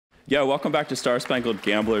Yeah, welcome back to Star Spangled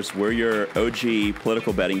Gamblers. We're your OG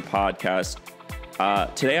political betting podcast.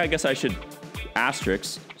 Today, I guess I should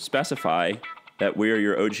specify that we are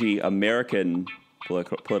your OG American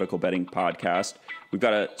political betting podcast. We've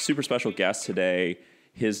got a super special guest today.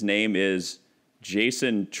 His name is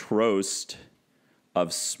Jason Trost of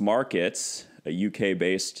Smarkets, a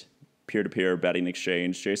UK-based peer-to-peer betting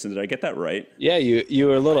exchange. Jason, did I get that right? Yeah, you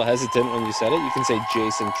were a little hesitant when you said it. You can say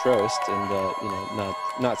Jason Trost and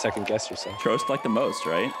not second guess yourself. Trost like the most,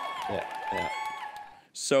 right? Yeah.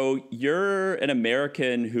 So you're an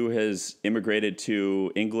American who has immigrated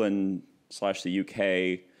to England / the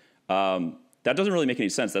UK. That doesn't really make any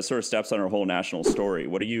sense. That sort of steps on our whole national story.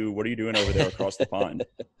 What are you doing over there across the pond?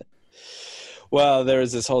 Well, there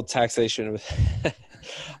was this whole taxation of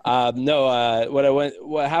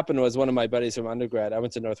what happened was one of my buddies from undergrad, I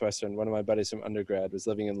went to Northwestern, one of my buddies from undergrad was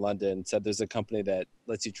living in London, said there's a company that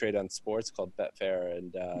lets you trade on sports called Betfair.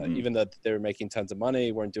 And even though they were making tons of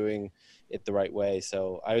money, weren't doing it the right way.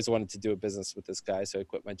 So I always wanted to do a business with this guy. So I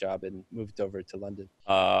quit my job and moved over to London.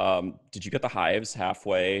 Did you get the hives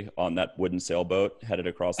halfway on that wooden sailboat headed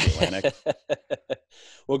across the Atlantic?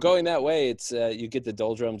 Well, going that way, it's you get the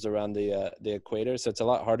doldrums around the equator, so it's a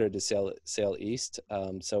lot harder to sail east.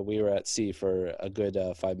 So we were at sea for a good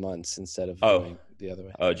 5 months instead of going the other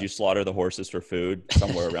way. Did you slaughter the horses for food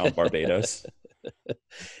somewhere around Barbados?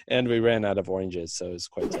 And we ran out of oranges, so it was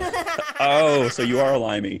quite tough. So you are a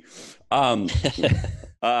limey.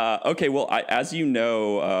 Okay, well, as you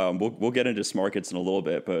know, we'll get into Smarkets in a little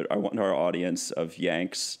bit, but I want our audience of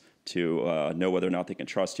Yanks to know whether or not they can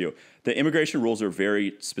trust you. The immigration rules are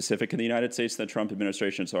very specific in the United States in the Trump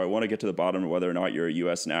administration, so I want to get to the bottom of whether or not you're a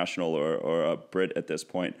U.S. national or a Brit at this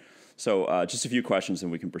point. So just a few questions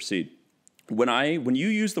and we can proceed. When you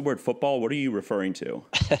use the word football, what are you referring to?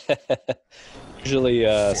 Usually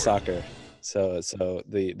soccer. So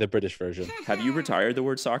the British version. Have you retired the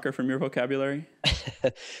word soccer from your vocabulary?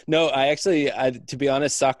 No, to be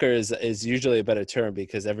honest, soccer is usually a better term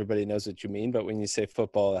because everybody knows what you mean. But when you say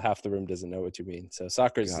football, half the room doesn't know what you mean. So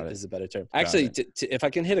soccer is a better term. Actually, if I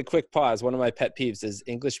can hit a quick pause, one of my pet peeves is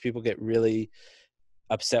English people get really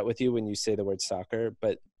upset with you when you say the word soccer,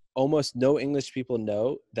 but almost no English people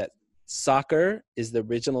know that soccer is the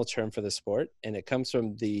original term for the sport, and it comes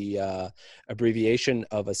from the abbreviation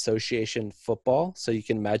of association football. So you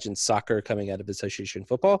can imagine soccer coming out of association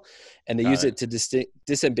football, and they use it to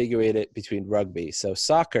disambiguate it between rugby. So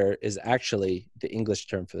soccer is actually the English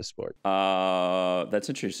term for the sport. That's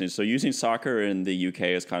interesting. So using soccer in the UK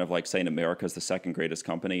is kind of like saying America is the second greatest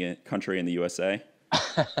country in the USA.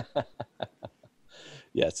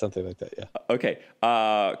 Yeah, something like that. Yeah. Okay.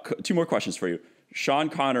 Two more questions for you. Sean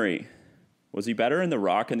Connery, was he better in The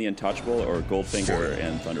Rock and The Untouchable or Goldfinger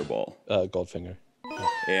and Thunderball? Goldfinger.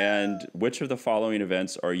 And which of the following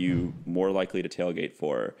events are you more likely to tailgate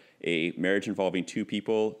for? A marriage involving two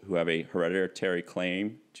people who have a hereditary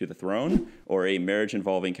claim to the throne, or a marriage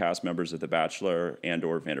involving cast members of The Bachelor and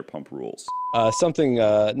or Vanderpump Rules?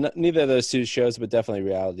 Neither of those two shows, but definitely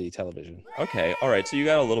reality television. Okay, all right. So you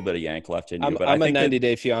got a little bit of Yank left in you. I'm a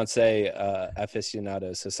 90-day fiance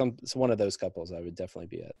aficionado, so one of those couples I would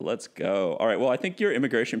definitely be at. Let's go. All right. Well, I think your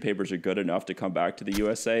immigration papers are good enough to come back to the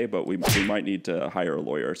USA, but we might need to hire a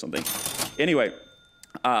lawyer or something. Anyway,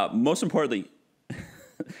 the most important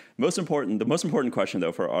question,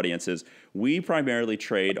 though, for our audience is we primarily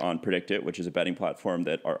trade on PredictIt, which is a betting platform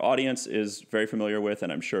that our audience is very familiar with,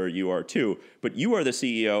 and I'm sure you are too. But you are the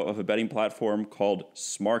CEO of a betting platform called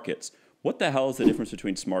Smarkets. What the hell is the difference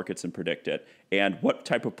between Smarkets and PredictIt, and what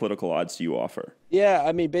type of political odds do you offer? Yeah,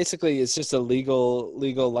 I mean, basically, it's just a legal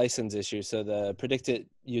license issue. So the PredictIt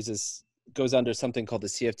goes under something called the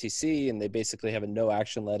CFTC, and they basically have a no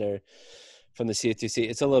action letter from the CFTC.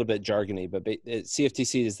 It's a little bit jargony, but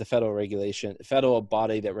CFTC is the federal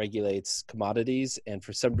body that regulates commodities. And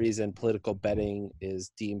for some reason, political betting is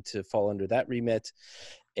deemed to fall under that remit.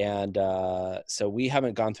 And so we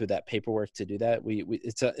haven't gone through that paperwork to do that.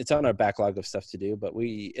 It's on our backlog of stuff to do. But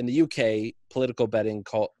in the UK, political betting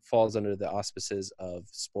falls under the auspices of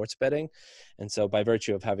sports betting. And so by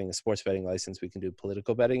virtue of having a sports betting license, we can do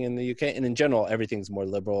political betting in the UK. And in general, everything's more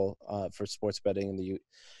liberal for sports betting in the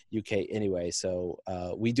UK anyway. So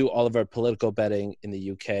we do all of our political betting in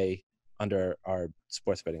the UK under our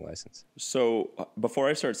sports betting license. So before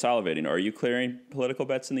I start salivating, are you clearing political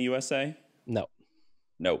bets in the USA? No.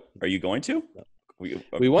 Are you going to? No. We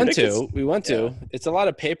want to. Yeah. It's a lot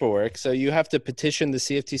of paperwork. So you have to petition the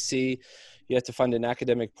CFTC. You have to find an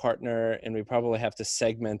academic partner, and we probably have to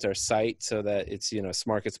segment our site so that it's,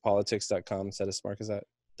 smarketspolitics.com instead of smarkets.com.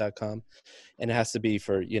 smarkets.com. And it has to be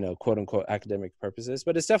for, quote unquote academic purposes,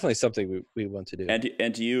 but it's definitely something we want to do.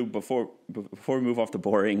 And do you, before we move off the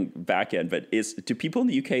boring back end, but do people in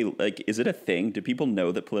the UK, like, is it a thing? Do people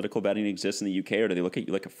know that political betting exists in the UK, or do they look at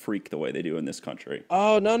you like a freak the way they do in this country?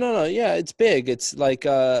 Oh, no. Yeah, it's big. It's like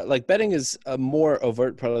betting is a more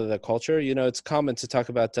overt part of the culture. It's common to talk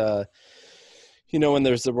about, when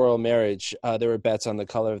there's the royal marriage, there were bets on the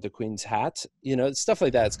color of the queen's hat, stuff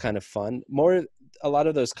like that. It's kind of fun. A lot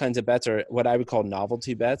of those kinds of bets are what I would call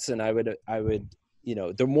novelty bets. And I would,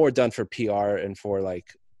 they're more done for PR and for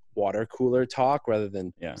like water cooler talk rather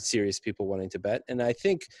than serious people wanting to bet. And I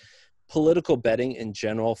think political betting in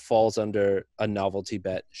general falls under a novelty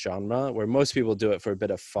bet genre where most people do it for a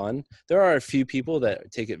bit of fun. There are a few people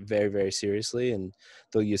that take it very, very seriously, and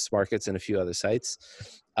they'll use Smarkets and a few other sites.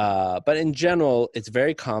 But in general, it's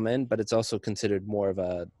very common, but it's also considered more of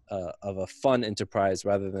a fun enterprise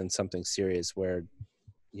rather than something serious where,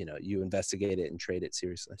 you investigate it and trade it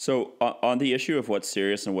seriously. So on the issue of what's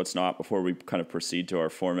serious and what's not, before we kind of proceed to our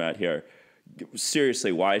format here,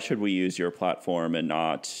 seriously, why should we use your platform and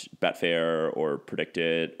not Betfair or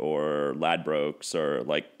Predictit or Ladbrokes or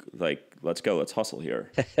like let's go, let's hustle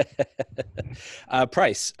here?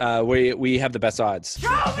 Price. We have the best odds. Show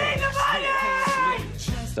me the money!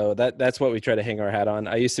 So that's what we try to hang our hat on.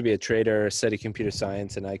 I used to be a trader, study computer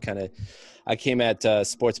science, and I came at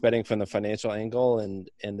sports betting from the financial angle, and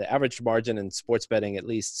the average margin in sports betting, at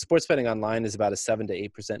least sports betting online, is about a 7 to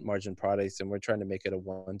 8% margin product, and we're trying to make it a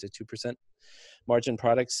 1 to 2% margin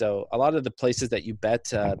product. So a lot of the places that you bet,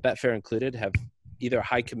 Betfair included, have either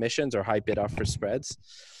high commissions or high bid offer spreads,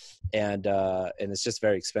 and it's just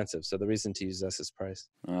very expensive. So the reason to use us is price.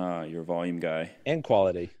 You're a volume guy. And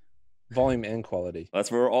quality. Volume and quality.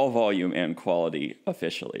 That's where we're all volume and quality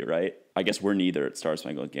officially, right? I guess we're neither at Star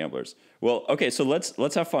Spangled Gamblers. Well, okay, so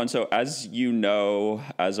let's have fun. So as you know,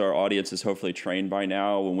 as our audience is hopefully trained by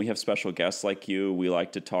now, when we have special guests like you, we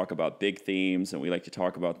like to talk about big themes, and we like to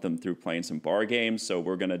talk about them through playing some bar games. So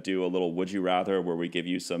we're going to do a little Would You Rather, where we give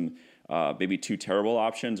you some maybe two terrible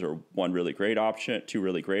options or one really great option, two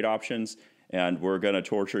really great options, and we're going to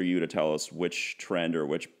torture you to tell us which trend or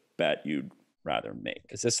which bet you'd rather make.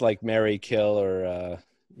 Is this like marry, kill, or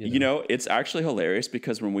it's actually hilarious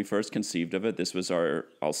because when we first conceived of it, this was our,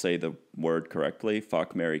 I'll say the word correctly,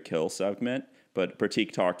 fuck, marry, kill segment, but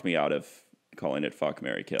Pratik talked me out of calling it fuck,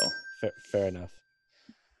 marry, kill. Fair enough.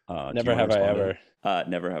 Never have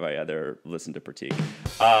I ever listened to Pratik.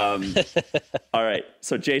 All right,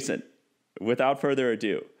 so Jason, without further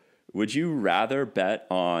ado, would you rather bet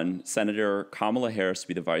on Senator Kamala Harris to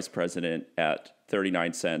be the vice president at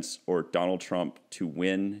 39 cents or Donald Trump to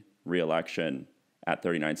win re-election at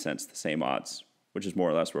 39 cents, the same odds, which is more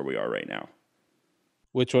or less where we are right now?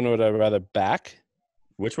 Which one would I rather back?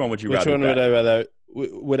 Which one would you Which rather one bet? would I rather,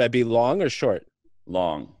 would I be long or short?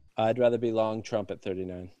 Long. I'd rather be long Trump at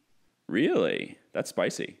 39. Really? That's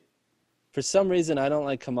spicy. For some reason, I don't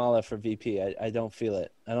like Kamala for VP. I don't feel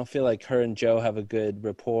it. I don't feel like her and Joe have a good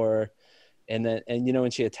rapport. And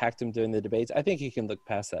when she attacked him during the debates, I think he can look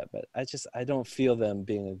past that. But I don't feel them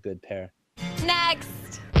being a good pair.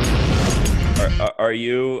 Next. Are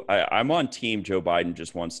you? I'm on team Joe Biden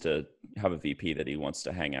just wants to have a VP that he wants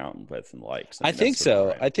to hang out with and likes. I think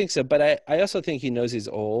so. I think so. But I also think he knows he's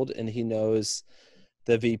old, and he knows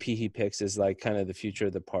the VP he picks is like kind of the future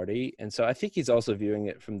of the party. And so I think he's also viewing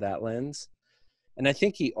it from that lens. And I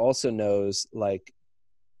think he also knows like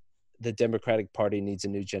the Democratic Party needs a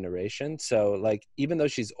new generation. So like, even though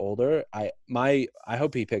she's older, I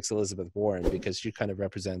hope he picks Elizabeth Warren because she kind of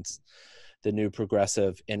represents the new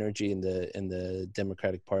progressive energy in the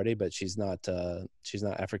Democratic Party, but she's not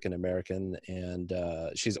African American, and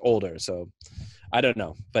she's older. So I don't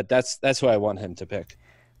know, but that's who I want him to pick.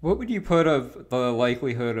 What would you put of the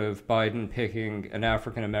likelihood of Biden picking an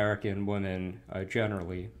African American woman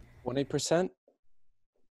generally? 20%?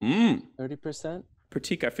 30%?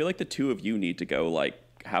 Pratik, I feel like the two of you need to go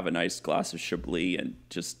like have a nice glass of Chablis and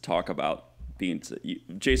just talk about being.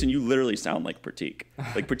 Jason, you literally sound like Pratik.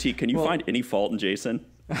 Like Pratik, can you find any fault in Jason?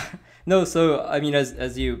 No, so I mean,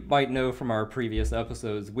 as you might know from our previous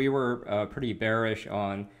episodes, we were pretty bearish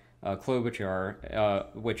on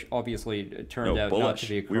Klobuchar, which obviously turned out bullish. Not to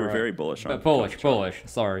be correct. We were very bullish on bullish.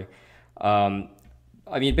 Sorry.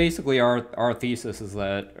 I mean, basically, our thesis is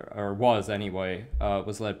that, or was anyway,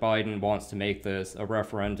 was that Biden wants to make this a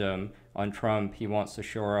referendum on Trump. He wants to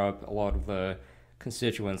shore up a lot of the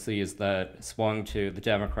constituencies that swung to the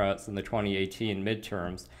Democrats in the 2018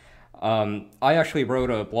 midterms. I actually wrote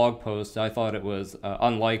a blog post. I thought it was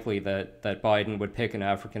unlikely that Biden would pick an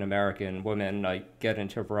African-American woman. I get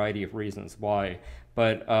into a variety of reasons why.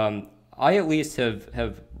 But I at least have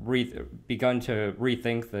begun to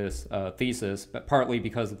rethink this thesis, but partly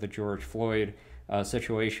because of the George Floyd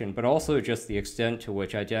situation, but also just the extent to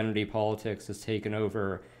which identity politics has taken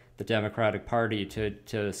over the Democratic Party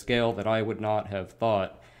to a scale that I would not have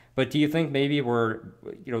thought. But do you think maybe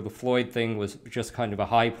the Floyd thing was just kind of a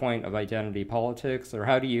high point of identity politics, or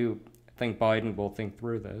how do you think Biden will think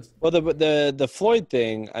through this? Well, the Floyd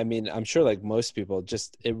thing, I mean, I'm sure like most people,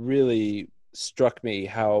 just it really struck me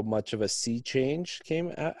how much of a sea change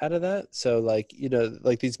came out of that. So like,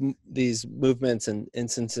 like these movements and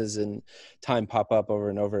instances in time pop up over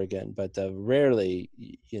and over again, but rarely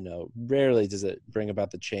does it bring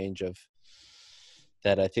about the change of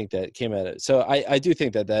that. I think that came at it. So I do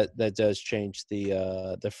think that does change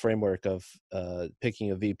the framework of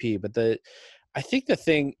picking a VP. But I think the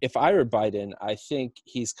thing, if I were Biden, I think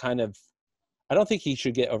he's I don't think he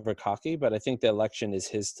should get over cocky, but I think the election is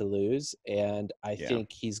his to lose. And I think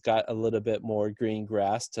he's got a little bit more green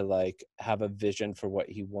grass to like have a vision for what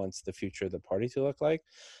he wants the future of the party to look like.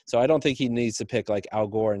 So I don't think he needs to pick like Al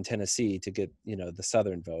Gore in Tennessee to get, the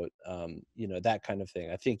Southern vote, that kind of thing.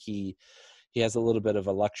 I think he has a little bit of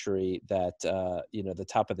a luxury that the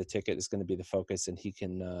top of the ticket is going to be the focus, and he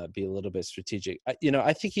can be a little bit strategic.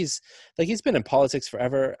 I think he's been in politics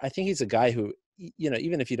forever. I think he's a guy who,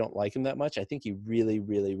 even if you don't like him that much, I think he really,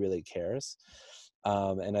 really, really cares.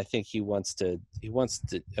 And I think he wants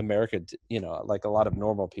America to, like a lot of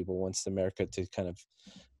normal people, wants America to kind of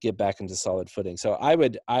get back into solid footing. So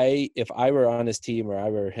if I were on his team or I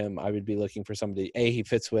were him, I would be looking for somebody A, he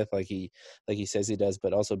fits with, like he says he does,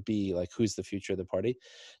 but also B, like who's the future of the party.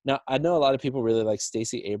 Now, I know a lot of people really like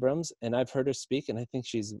Stacey Abrams, and I've heard her speak, and I think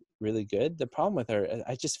she's really good. The problem with her,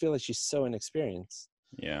 I just feel like she's so inexperienced.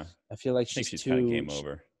 Yeah. I feel like she's kind of game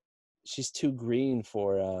over. She's too green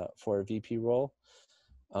for a VP role.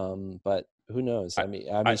 But who knows? I mean,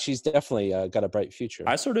 she's definitely got a bright future.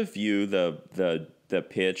 I sort of view the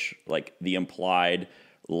pitch, like the implied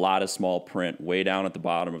lot of small print way down at the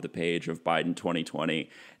bottom of the page of Biden 2020,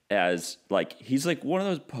 as like he's like one of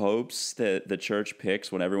those popes that the church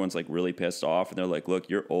picks when everyone's like really pissed off, and they're like, "Look,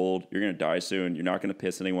 you're old, you're gonna die soon, you're not gonna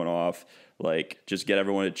piss anyone off. Like, just get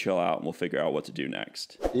everyone to chill out, and we'll figure out what to do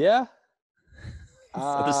next." Yeah. Is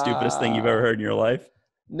that the stupidest thing you've ever heard in your life?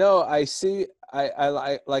 No, I see.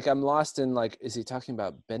 I like, I'm lost in like, is he talking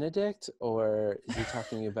about Benedict, or is he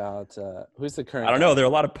talking about who's the current? I don't know. There are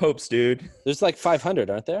a lot of popes, dude. There's like 500,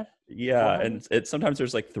 aren't there? Yeah, 400? And sometimes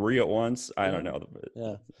there's like 3 at once. I don't know.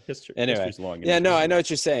 Yeah. History's long. Yeah, no, I know what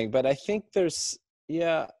you're saying, but I think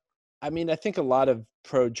I mean, I think a lot of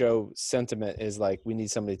pro-Joe sentiment is like, we need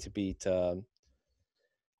somebody to beat. I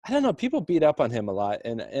don't know. People beat up on him a lot,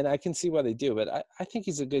 and I can see why they do. But I think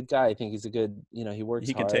he's a good guy. I think he's a good, he works hard.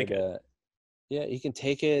 He can take it. Yeah, he can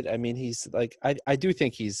take it. I mean, he's like, I do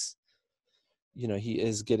think he's, he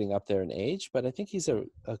is getting up there in age, but I think he's a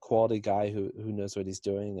quality guy who knows what he's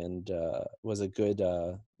doing, and was a good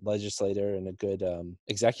legislator and a good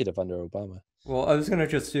executive under Obama. Well, I was going to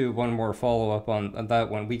just do one more follow-up on that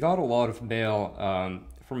one. We got a lot of mail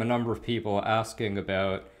from a number of people asking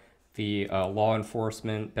about the law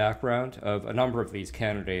enforcement background of a number of these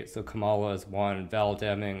candidates. So Kamala is one, Val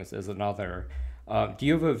Demings is another. Do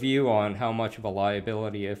you have a view on how much of a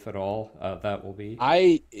liability, if at all, that will be?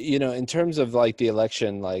 In terms of like the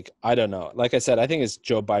election, like, I don't know. Like I said, I think it's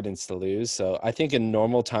Joe Biden's to lose. So I think in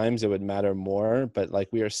normal times it would matter more, but like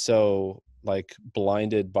we are so like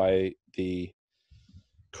blinded by the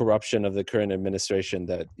corruption of the current administration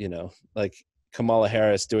that, like Kamala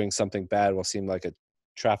Harris doing something bad will seem like a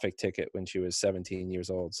traffic ticket when she was 17 years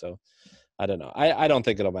old. So I don't know. I don't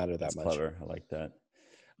think it'll matter that much. Clever. I like that.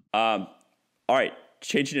 All right,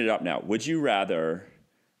 changing it up now. Would you rather,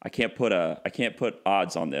 I can't put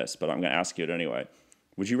odds on this, but I'm going to ask you it anyway.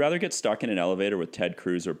 Would you rather get stuck in an elevator with Ted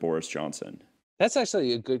Cruz or Boris Johnson? That's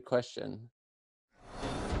actually a good question.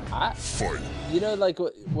 Like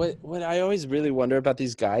what I always really wonder about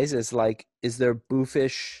these guys is like, is their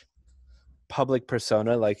boofish public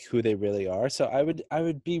persona like who they really are? So I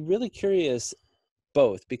would be really curious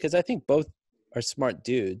both, because I think both are smart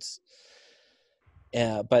dudes.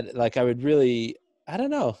 Yeah, but like I don't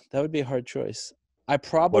know. That would be a hard choice. I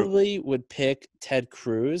probably would pick Ted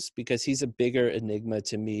Cruz because he's a bigger enigma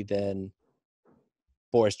to me than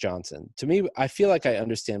Boris Johnson. To me, I feel like I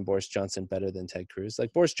understand Boris Johnson better than Ted Cruz.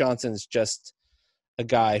 Like Boris Johnson's just a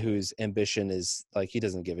guy whose ambition is like, he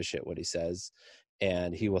doesn't give a shit what he says,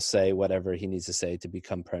 and he will say whatever he needs to say to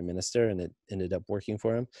become prime minister, and it ended up working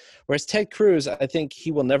for him. Whereas Ted Cruz, I think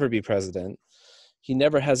he will never be president. He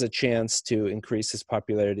never has a chance to increase his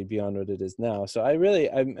popularity beyond what it is now. So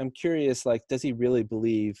I'm curious, like, does he really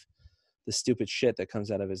believe the stupid shit that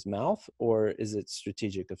comes out of his mouth, or is it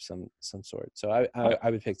strategic of some sort? So I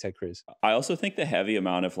would pick Ted Cruz. I also think the heavy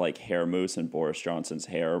amount of like hair mousse in Boris Johnson's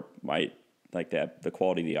hair might, like, that the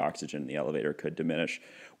quality of the oxygen in the elevator could diminish.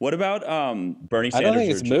 What about Bernie Sanders? I don't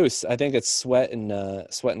think it's mousse. I think it's sweat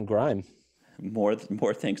and grime. More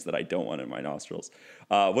things that I don't want in my nostrils.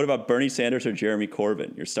 What about Bernie Sanders or Jeremy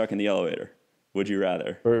Corbyn? You're stuck in the elevator. Would you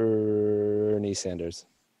rather? Bernie Sanders.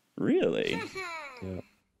 Really? Yeah.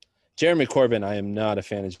 Jeremy Corbyn, I am not a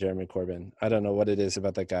fan of Jeremy Corbyn. I don't know what it is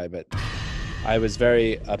about that guy, but I was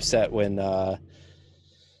very upset when I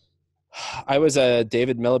was a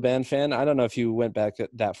David Miliband fan. I don't know if you went back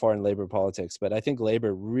that far in Labour politics, but I think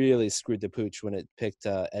Labour really screwed the pooch when it picked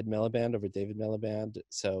Ed Miliband over David Miliband.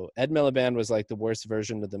 So Ed Miliband was like the worst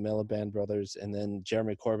version of the Miliband brothers, and then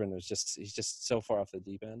Jeremy Corbyn was he's just so far off the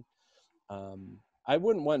deep end. I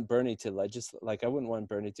wouldn't want Bernie to legislate, like I wouldn't want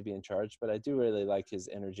Bernie to be in charge, but I do really like his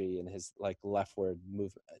energy and his like leftward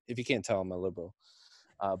move. If you can't tell, I'm a liberal,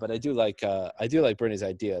 but I do like Bernie's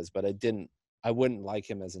ideas, but I wouldn't like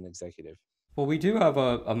him as an executive. Well, we do have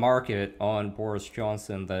a market on Boris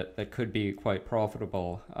Johnson that could be quite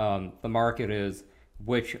profitable. The market is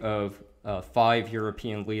which of 5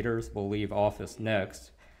 European leaders will leave office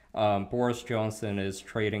next. Boris Johnson is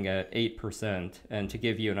trading at 8%. And to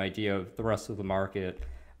give you an idea of the rest of the market,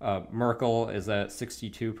 Merkel is at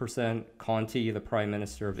 62%, Conte, the Prime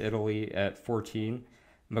Minister of Italy, at 14%,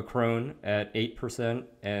 Macron at 8%,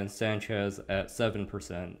 and Sanchez at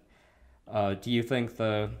 7%. Do you think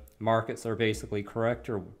the markets are basically correct,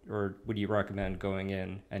 or would you recommend going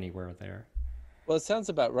in anywhere there? Well, it sounds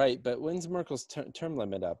about right, but when's Merkel's term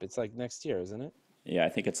limit up? It's like next year, isn't it? Yeah, I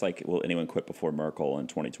think it's like, will anyone quit before Merkel in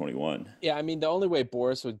 2021? Yeah, I mean, the only way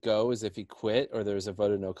Boris would go is if he quit or there's a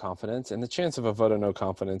vote of no confidence. And the chance of a vote of no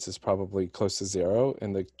confidence is probably close to zero.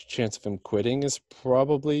 And the chance of him quitting is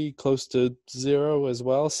probably close to zero as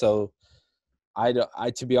well. So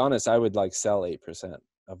to be honest, I would like sell 8%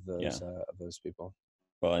 of those people.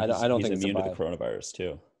 Well, I don't think he's it's immune to the coronavirus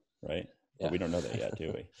too, right? Yeah. But we don't know that yet,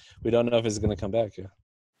 do we? We don't know if it's going to come back.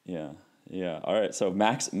 Yeah. Yeah. All right. So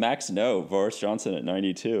Max, no. Boris Johnson at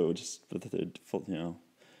 92. Just All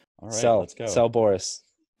right. Let's go. Sell Boris.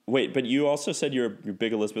 Wait, but you also said you're a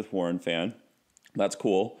big Elizabeth Warren fan. That's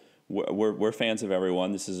cool. We're fans of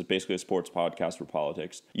everyone. This is basically a sports podcast for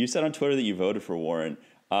politics. You said on Twitter that you voted for Warren.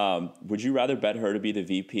 Would you rather bet her to be the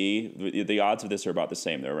VP? The odds of this are about the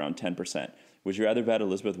same. They're around 10%. Would you rather bet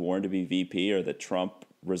Elizabeth Warren to be VP or that Trump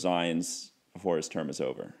resigns before his term is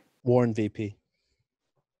over? Warren VP.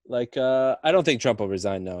 Like, I don't think Trump will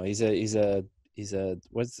resign. No, he's a what's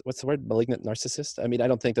the word? Malignant narcissist. I mean, I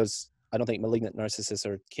don't think malignant narcissists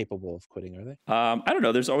are capable of quitting, are they? I don't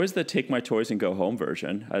know. There's always the take my toys and go home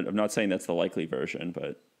version. I'm not saying that's the likely version,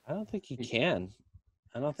 but I don't think he can.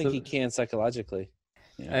 I don't think he can psychologically.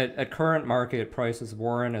 Yeah. At current market prices,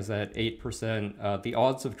 Warren is at 8%. The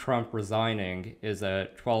odds of Trump resigning is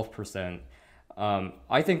at 12%.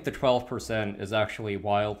 I think the 12% is actually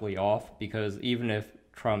wildly off, because even if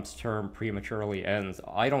Trump's term prematurely ends,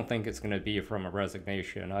 I don't think it's going to be from a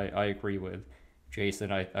resignation. I agree with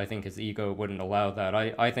Jason. I think his ego wouldn't allow that.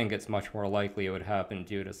 I think it's much more likely it would happen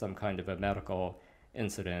due to some kind of a medical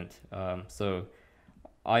incident. So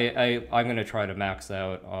I'm going to try to max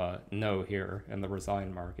out no here in the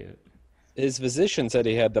resign market. His physician said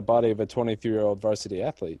he had the body of a 23-year-old varsity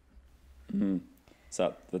athlete. Mm-hmm. Is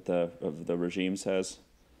that what the regime says?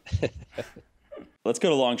 Let's go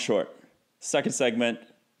to long short. Second segment.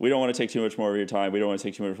 We don't want to take too much more of your time. We don't want to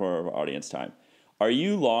take too much more of our audience time. Are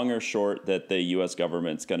you long or short that the U.S.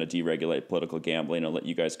 government's going to deregulate political gambling and let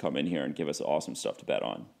you guys come in here and give us awesome stuff to bet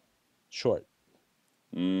on? Short.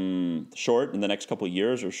 Short in the next couple of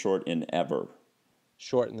years or short in ever?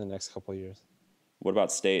 Short in the next couple of years. What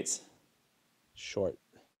about states? Short.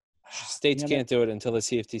 States can't do it until the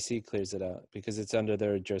CFTC clears it out because it's under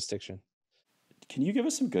their jurisdiction. Can you give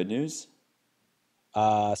us some good news?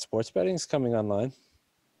 Sports betting's coming online.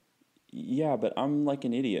 Yeah, but I'm like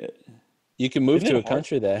an idiot. You can move to a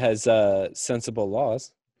country that has sensible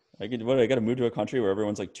laws. I got to move to a country where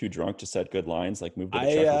everyone's like too drunk to set good lines, like move to the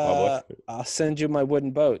Czech Republic. I'll send you my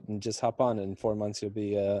wooden boat and just hop on. In 4 months, you'll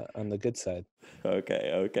be on the good side.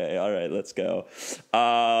 Okay. All right, let's go.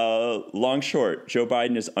 Long short, Joe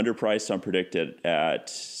Biden is underpriced, unpredicted at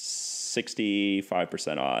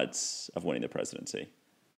 65% odds of winning the presidency.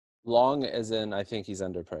 Long as in, I think he's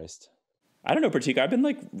underpriced. I don't know, Pratik. I've been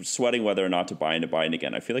like sweating whether or not to buy into Biden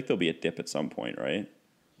again. I feel like there'll be a dip at some point, right?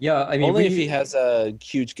 Yeah, I mean, only if he has a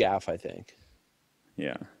huge gaffe, I think.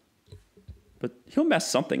 Yeah, but he'll mess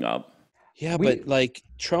something up. Yeah, We but like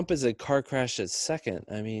Trump is a car crash at second.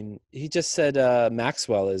 I mean, he just said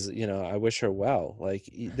Maxwell is, I wish her well. Like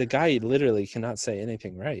the guy literally cannot say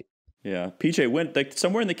anything right. Yeah, PJ, when like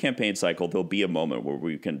somewhere in the campaign cycle, there'll be a moment where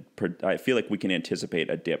we can. I feel like we can anticipate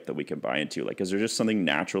a dip that we can buy into. Like, is there just something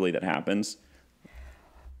naturally that happens?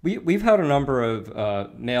 we've had a number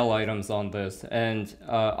of mail items on this, and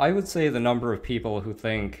I would say the number of people who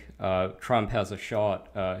think Trump has a shot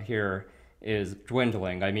here is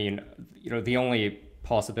dwindling. I mean, the only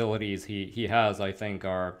possibilities he has, I think,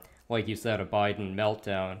 are, like you said, a Biden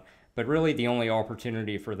meltdown. But really, the only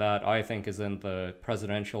opportunity for that, I think, is in the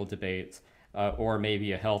presidential debates, or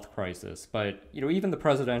maybe a health crisis. But even the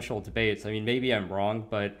presidential debates, I mean, maybe I'm wrong,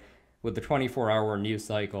 but with the 24-hour news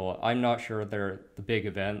cycle, I'm not sure they're the big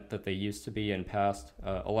event that they used to be in past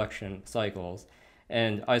election cycles.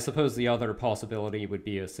 And I suppose the other possibility would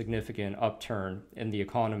be a significant upturn in the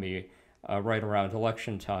economy right around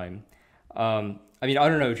election time. I mean, I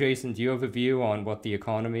don't know, Jason, do you have a view on what the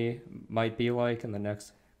economy might be like in the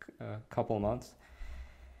next couple of months?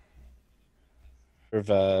 Of,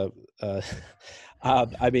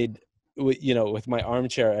 I mean, with my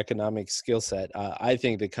armchair economic skill set, I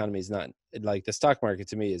think the economy is not like the stock market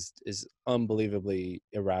to me is unbelievably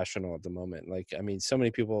irrational at the moment. Like, I mean, so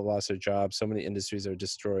many people have lost their jobs, so many industries are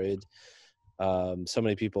destroyed, so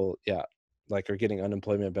many people, yeah, like are getting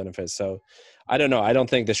unemployment benefits. So, I don't know. I don't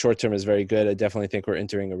think the short term is very good. I definitely think we're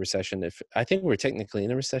entering a recession. If I think we're technically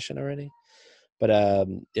in a recession already, but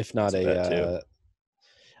if not That's a bet too.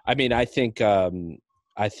 I mean, I think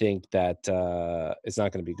that it's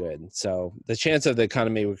not going to be good. So the chance of the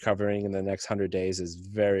economy recovering in the next 100 days is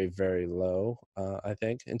very, very low. I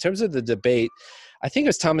think. In terms of the debate, I think it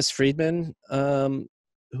was Thomas Friedman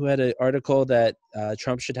who had an article that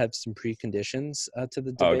Trump should have some preconditions to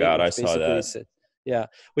the Oh debate, God, I which saw basically that. said, yeah,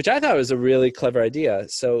 which I thought was a really clever idea.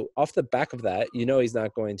 So off the back of that, he's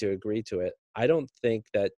not going to agree to it. I don't think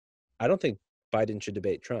Biden should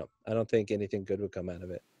debate Trump. I don't think anything good would come out of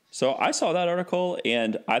it. So I saw that article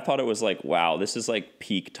and I thought it was like, wow, this is like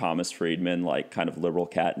peak Thomas Friedman, like kind of liberal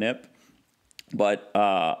catnip. But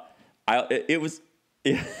it was,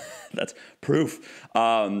 yeah, that's proof.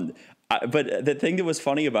 But the thing that was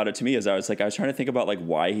funny about it to me is I was trying to think about like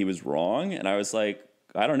why he was wrong, and I was like,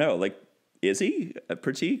 I don't know, like, is he a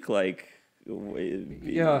critique? Like,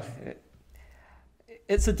 Yeah,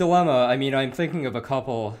 it's a dilemma. I mean, I'm thinking of a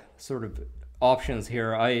couple sort of options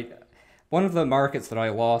here. One of the markets that I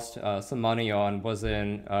lost some money on was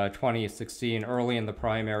in 2016, early in the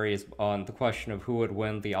primaries, on the question of who would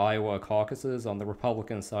win the Iowa caucuses on the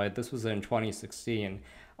Republican side. This was in 2016.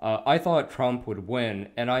 I thought Trump would win,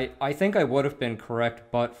 and I think I would have been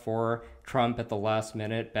correct, but for Trump at the last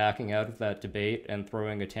minute backing out of that debate and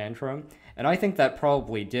throwing a tantrum. And I think that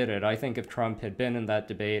probably did it. I think if Trump had been in that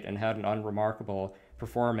debate and had an unremarkable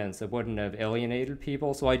performance, it wouldn't have alienated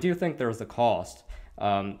people. So I do think there's a cost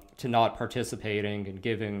to not participating and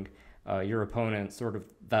giving your opponent sort of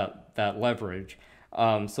that leverage.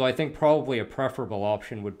 So I think probably a preferable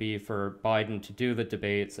option would be for Biden to do the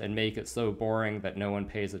debates and make it so boring that no one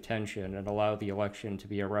pays attention and allow the election to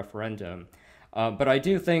be a referendum. But I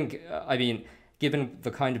do think, I mean, given the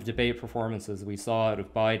kind of debate performances we saw out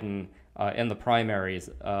of Biden in the primaries,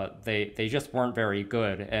 they just weren't very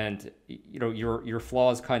good. And your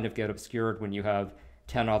flaws kind of get obscured when you have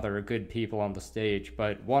 10 other good people on the stage.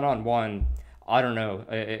 But one-on-one, I don't know,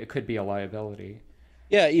 it could be a liability.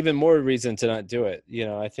 Yeah, even more reason to not do it.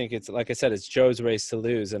 I think it's like I said, it's Joe's race to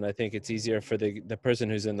lose, and I think it's easier for the person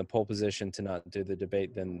who's in the pole position to not do the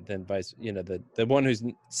debate than vice. The one who's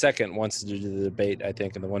second wants to do the debate, I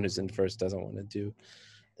think, and the one who's in first doesn't want to do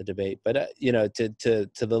the debate. But to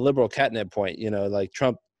the liberal catnip point, like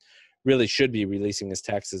Trump really should be releasing his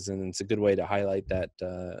taxes, and it's a good way to highlight that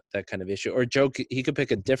kind of issue. Or Joe, he could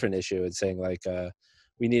pick a different issue and saying like,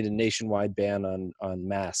 we need a nationwide ban on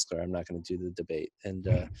masks, or I'm not going to do the debate. And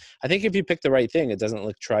I think if you pick the right thing, it doesn't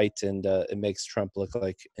look trite, and it makes Trump look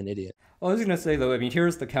like an idiot. Well, I was going to say, though, I mean,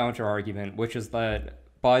 here's the counter argument, which is that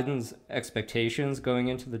Biden's expectations going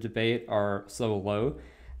into the debate are so low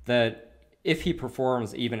that if he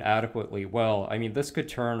performs even adequately well, I mean, this could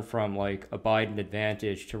turn from like a Biden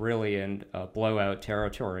advantage to really in blowout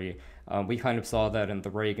territory. We kind of saw that in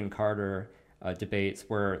the Reagan-Carter debates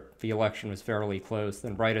where the election was fairly close.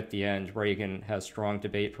 Then right at the end, Reagan has strong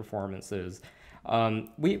debate performances.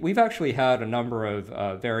 We've actually had a number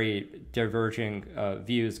of very diverging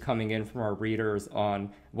views coming in from our readers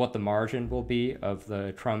on what the margin will be of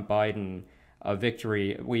the Trump-Biden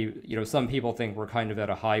victory. Some people think we're kind of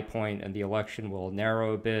at a high point and the election will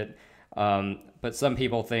narrow a bit. But some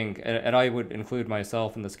people think, and I would include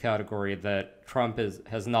myself in this category, that Trump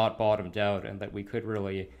has not bottomed out and that we could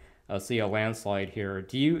really see a landslide here.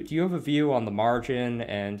 Do you have a view on the margin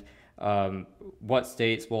and what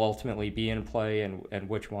states will ultimately be in play and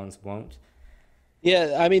which ones won't?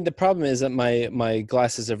 Yeah, I mean, the problem is that my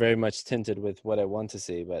glasses are very much tinted with what I want to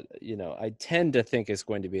see, but I tend to think it's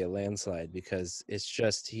going to be a landslide because it's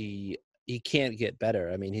just he can't get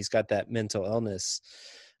better. I mean, he's got that mental illness,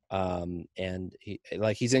 and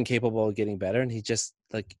he's incapable of getting better, and he just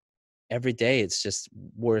like every day it's just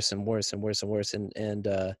worse and worse and worse and worse. And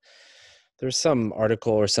there's some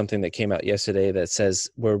article or something that came out yesterday that says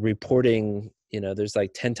we're reporting, there's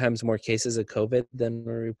like 10 times more cases of COVID than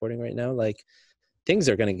we're reporting right now. Like, things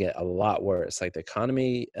are going to get a lot worse. Like, the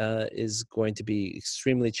economy is going to be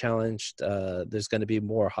extremely challenged. There's going to be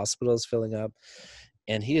more hospitals filling up,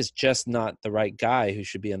 and he is just not the right guy who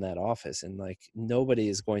should be in that office. And like, nobody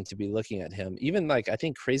is going to be looking at him, even like, I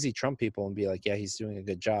think crazy Trump people, and be like, yeah, he's doing a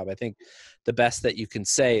good job. I think the best that you can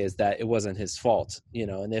say is that it wasn't his fault,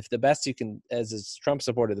 and if the best you can, as a Trump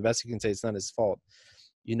supporter, the best you can say it's not his fault,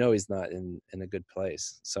 he's not in a good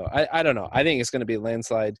place. So I don't know. I think it's going to be a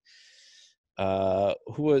landslide.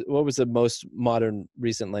 What was the most modern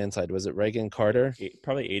recent landslide? Was it Reagan, Carter?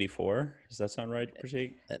 Probably 84. Does that sound right,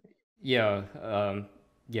 Pratik? Yeah,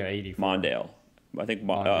 yeah, 84. Mondale. I think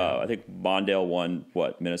Mondale won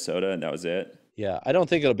Minnesota, and that was it. Yeah, I don't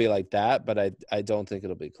think it'll be like that, but I don't think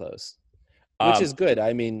it'll be close. Which is good.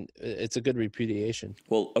 I mean, it's a good repudiation.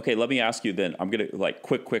 Well, okay, let me ask you then. I'm gonna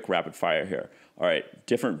quick rapid fire here. All right,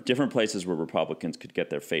 different places where Republicans could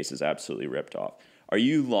get their faces absolutely ripped off. Are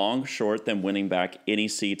you long, short them winning back any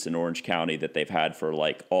seats in Orange County that they've had for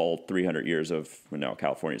like all 300 years of? No,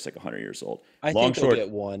 California's like 100 years old. I think they'll get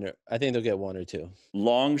one. I think they'll get one or two.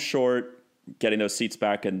 Long, short, getting those seats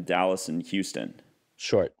back in Dallas and Houston.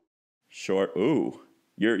 Short. Ooh,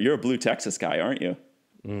 you're a blue Texas guy, aren't you?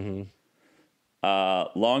 Mm-hmm.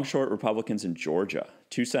 Long, short Republicans in Georgia.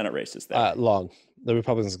 2 Senate races there. Long. The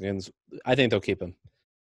Republicans, I think they'll keep him.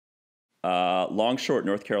 Long, short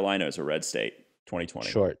North Carolina is a red state. 2020.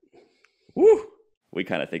 Short. Woo! We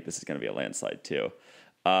kind of think this is going to be a landslide too.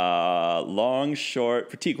 Long, short.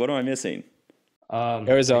 Pratik, what am I missing?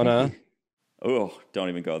 Arizona. Oh, don't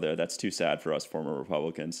even go there. That's too sad for us former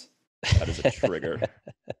Republicans. That is a trigger.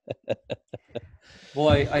 Well,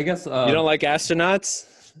 I guess you don't like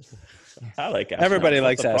astronauts? I like astronauts. Everybody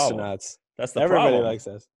likes astronauts. That's the Everybody problem. likes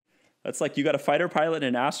us. That's like you got a fighter pilot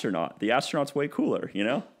and an astronaut. The astronaut's way cooler,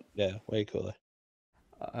 Yeah, way cooler.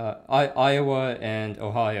 Iowa and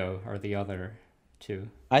Ohio are the other two.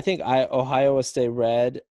 I think Ohio will stay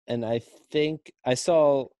red, and I think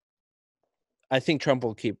Trump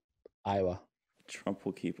will keep Iowa. Trump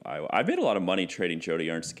will keep Iowa. I've made a lot of money trading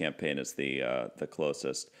Jody Ernst's campaign as the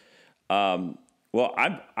closest. Well,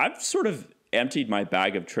 I've sort of emptied my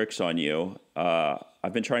bag of tricks on you.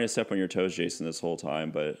 I've been trying to step on your toes, Jason, this whole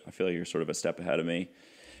time, but I feel like you're sort of a step ahead of me.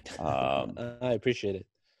 I appreciate it.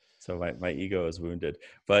 So my ego is wounded,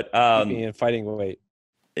 but keeping in fighting weight.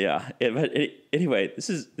 Yeah. Anyway, this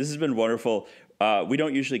has been wonderful. We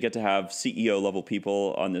don't usually get to have CEO level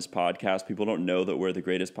people on this podcast. People don't know that we're the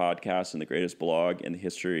greatest podcast and the greatest blog in the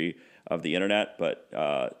history of the internet.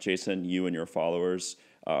 But Jason, you and your followers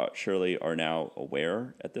surely are now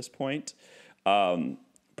aware at this point.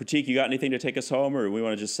 Pratik, you got anything to take us home, or we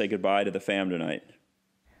want to just say goodbye to the fam tonight?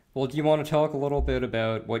 Well, do you want to talk a little bit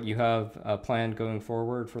about what you have planned going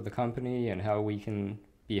forward for the company and how we can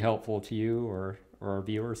be helpful to you or our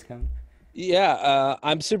viewers can? Yeah,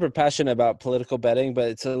 I'm super passionate about political betting, but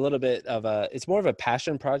it's a little bit of it's more of a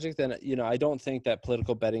passion project than, I don't think that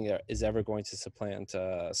political betting is ever going to supplant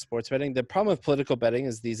sports betting. The problem with political betting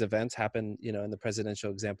is these events happen, in the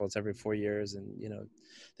presidential example, it's every 4 years, and,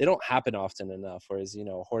 they don't happen often enough. Whereas,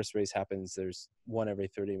 a horse race happens, there's one every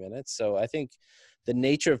 30 minutes. So I think the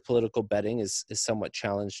nature of political betting is somewhat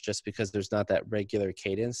challenged just because there's not that regular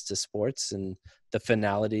cadence to sports and the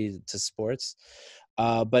finality to sports.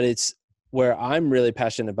 But it's where I'm really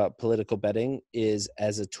passionate about political betting is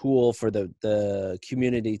as a tool for the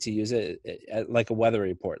community to use it like a weather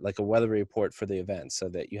report for the event, so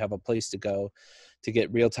that you have a place to go to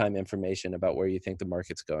get real-time information about where you think the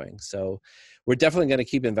market's going. So we're definitely going to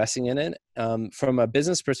keep investing in it. From a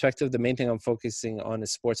business perspective, the main thing I'm focusing on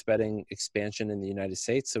is sports betting expansion in the United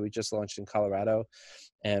States. So we just launched in Colorado,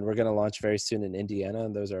 and we're going to launch very soon in Indiana,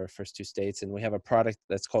 and those are our first 2 states. And we have a product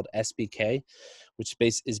that's called SBK, which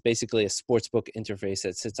is basically a sportsbook interface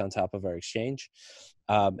that sits on top of our exchange.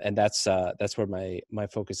 And that's where my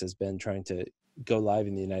focus has been, trying to go live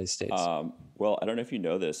in the United States. Well, I don't know if you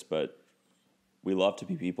know this, but we love to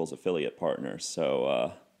be people's affiliate partners.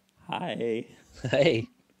 So Hi. Hey.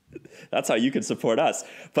 That's how you can support us.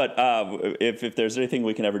 But if there's anything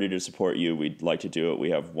we can ever do to support you, we'd like to do it. We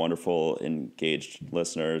have wonderful, engaged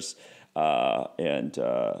listeners, and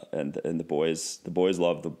the boys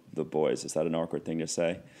love the boys. Is that an awkward thing to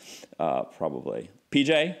say? Probably.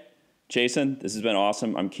 PJ, Jason, this has been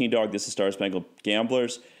awesome. I'm Keen Dog. This is Star Spangled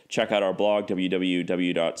Gamblers. Check out our blog,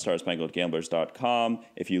 www.starspangledgamblers.com.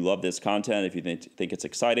 If you love this content, if you think it's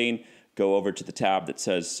exciting, go over to the tab that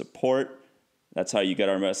says support. That's how you get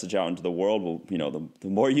our message out into the world. Well, the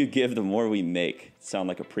more you give, the more we make. Sound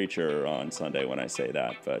like a preacher on Sunday when I say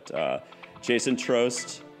that. But Jason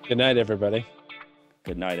Trost. Good night, everybody.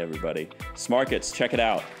 Good night, everybody. Smarkets, check it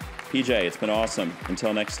out. PJ, it's been awesome.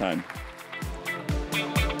 Until next time.